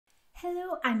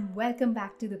Hello and welcome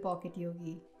back to the Pocket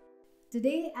Yogi.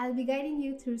 Today I'll be guiding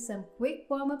you through some quick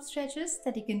warm-up stretches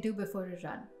that you can do before a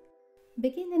run.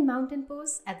 Begin in mountain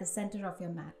pose at the center of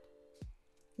your mat.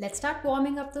 Let's start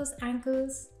warming up those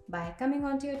ankles by coming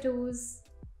onto your toes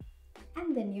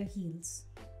and then your heels.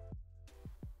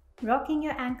 Rocking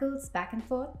your ankles back and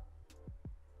forth.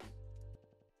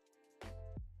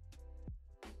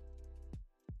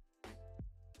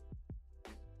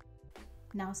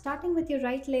 Now starting with your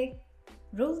right leg,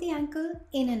 roll the ankle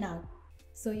in and out.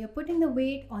 So you're putting the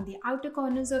weight on the outer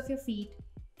corners of your feet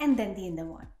and then the inner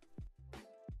one.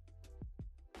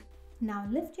 Now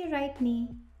lift your right knee,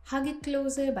 hug it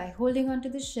closer by holding onto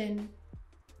the shin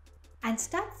and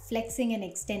start flexing and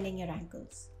extending your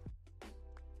ankles.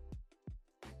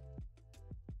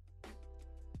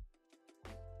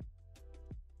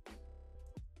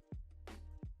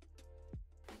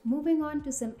 Moving on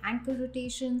to some ankle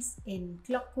rotations in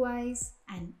clockwise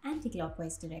and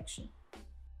anti-clockwise direction.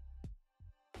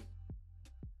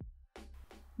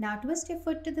 Now twist your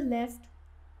foot to the left,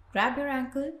 grab your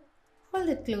ankle, hold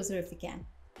it closer if you can.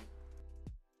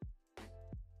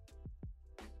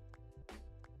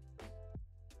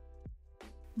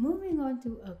 Moving on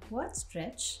to a quad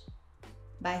stretch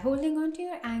by holding onto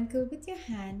your ankle with your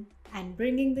hand and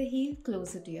bringing the heel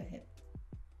closer to your hip.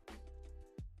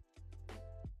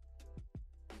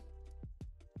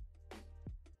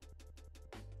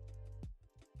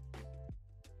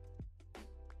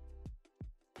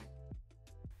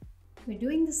 We're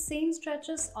doing the same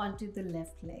stretches onto the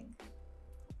left leg.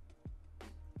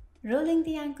 Rolling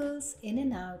the ankles in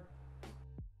and out.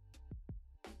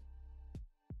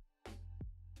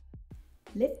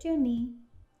 Lift your knee,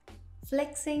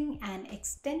 flexing and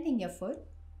extending your foot.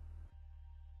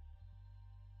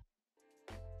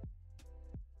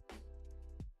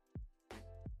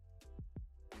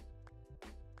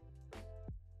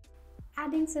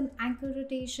 Adding some ankle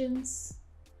rotations.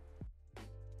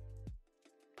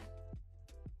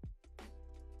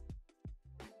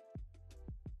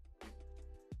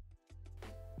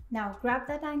 Now grab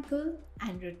that ankle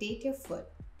and rotate your foot.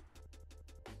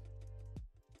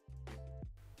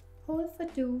 Hold for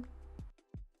 2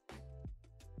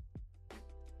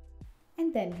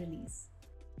 and then release.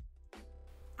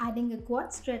 Adding a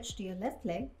quad stretch to your left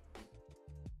leg.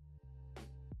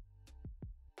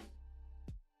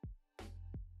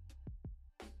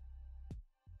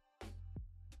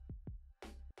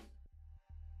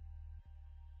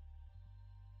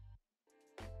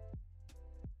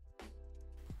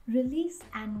 Release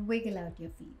and wiggle out your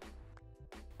feet.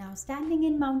 Now standing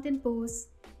in mountain pose,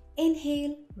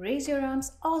 inhale, raise your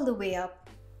arms all the way up.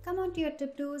 Come onto your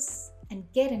tiptoes and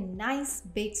get a nice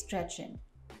big stretch in.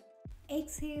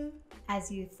 Exhale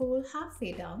as you fold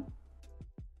halfway down.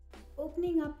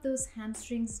 Opening up those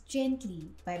hamstrings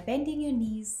gently by bending your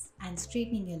knees and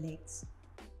straightening your legs.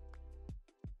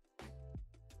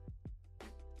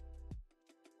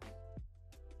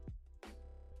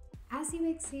 As you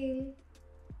exhale,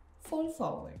 fold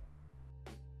forward.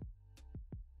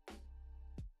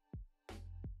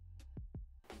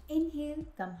 Inhale,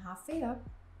 come halfway up.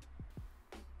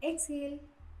 Exhale,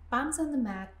 palms on the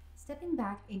mat, stepping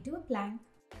back into a plank.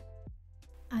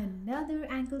 Another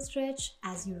ankle stretch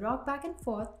as you rock back and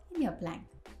forth in your plank.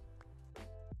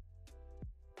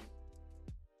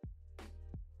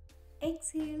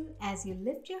 Exhale as you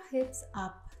lift your hips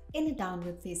up in a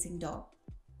downward facing dog.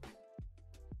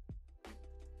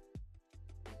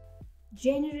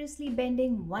 Generously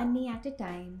bending one knee at a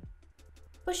time,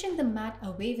 pushing the mat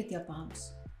away with your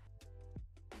palms.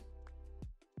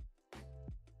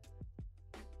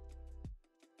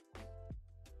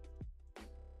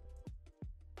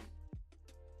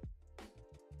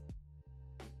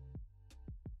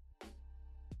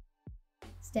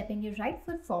 Stepping your right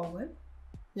foot forward,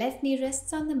 left knee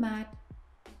rests on the mat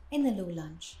in the low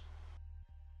lunge.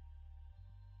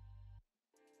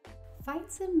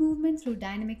 Find some movement through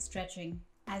dynamic stretching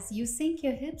as you sink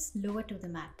your hips lower to the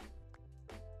mat.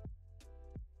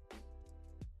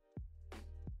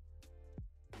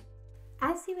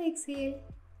 As you exhale,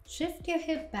 shift your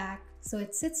hip back so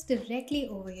it sits directly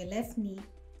over your left knee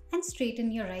and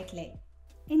straighten your right leg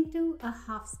into a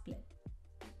half split.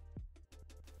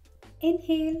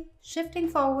 Inhale, shifting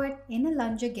forward in a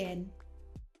lunge again.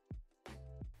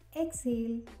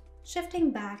 Exhale, shifting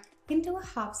back into a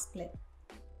half split.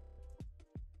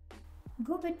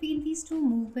 Go between these two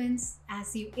movements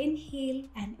as you inhale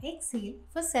and exhale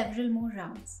for several more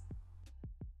rounds.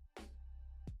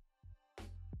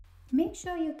 Make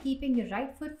sure you're keeping your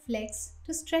right foot flexed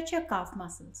to stretch your calf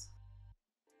muscles.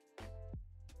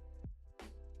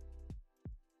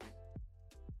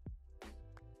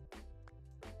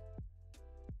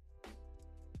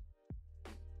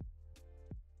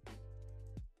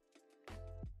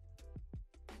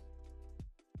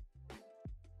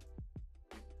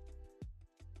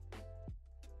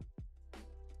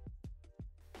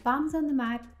 palms on the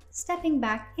mat, stepping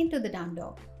back into the down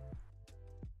dog.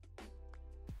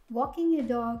 Walking your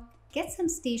dog, get some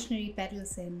stationary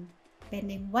pedals in,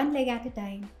 bending one leg at a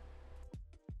time.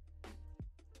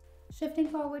 Shifting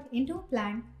forward into a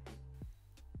plank,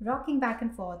 rocking back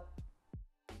and forth.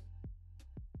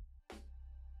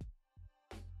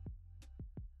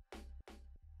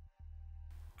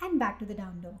 And back to the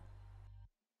down dog.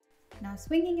 Now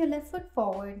swinging your left foot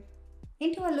forward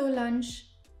into a low lunge,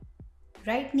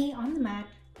 right knee on the mat.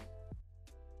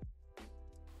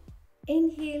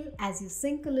 Inhale as you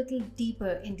sink a little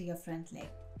deeper into your front leg.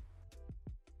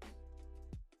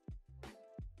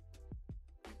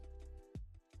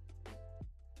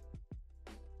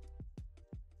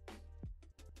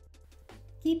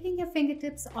 Keeping your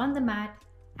fingertips on the mat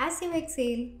as you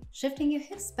exhale, shifting your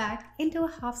hips back into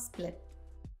a half split.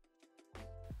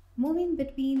 Moving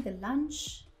between the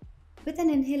lunge with an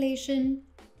inhalation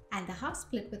and the half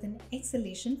split with an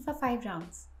exhalation for 5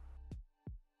 rounds.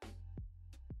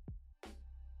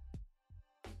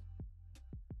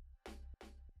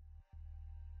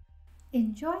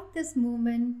 Enjoy this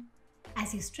movement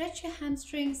as you stretch your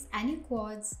hamstrings and your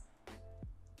quads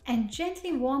and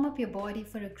gently warm up your body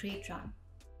for a great run.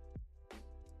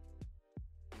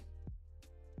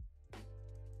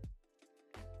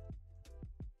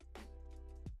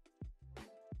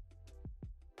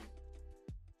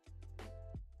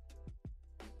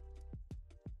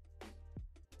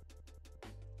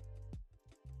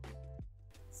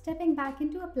 Stepping back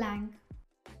into a plank,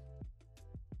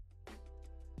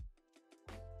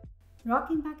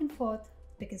 rocking back and forth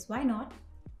because why not?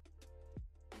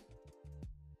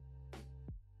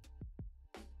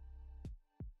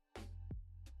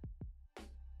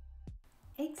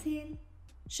 Exhale,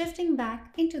 shifting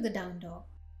back into the down dog.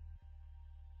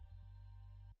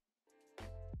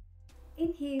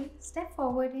 Inhale, step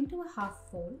forward into a half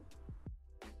fold.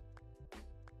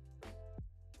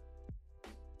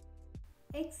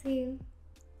 Exhale,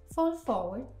 fold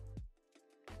forward,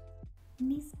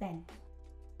 knees bent.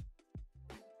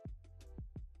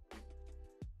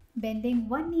 Bending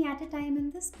one knee at a time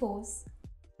in this pose,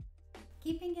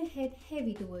 keeping your head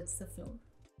heavy towards the floor.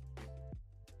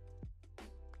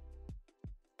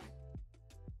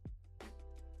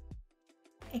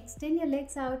 Extend your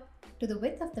legs out to the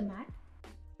width of the mat.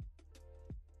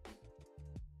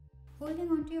 Holding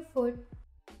onto your foot,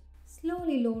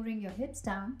 slowly lowering your hips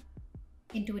down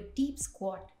into a deep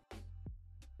squat.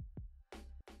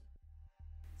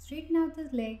 Straighten out the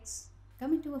legs,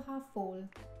 come into a half fold,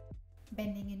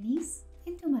 bending your knees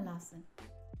into Malasana.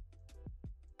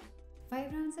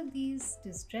 5 rounds of these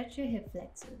to stretch your hip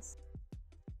flexors.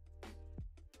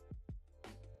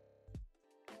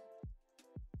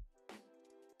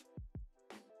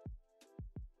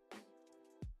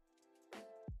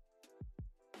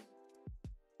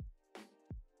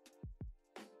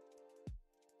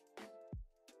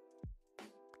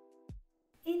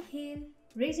 Inhale,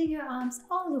 raising your arms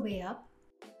all the way up.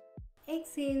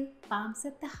 Exhale, palms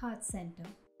at the heart center.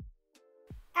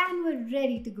 And we're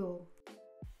ready to go.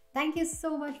 Thank you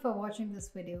so much for watching this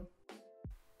video.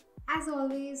 As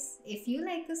always, if you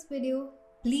like this video,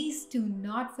 please do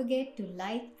not forget to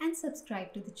like and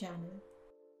subscribe to the channel.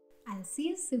 I'll see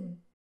you soon.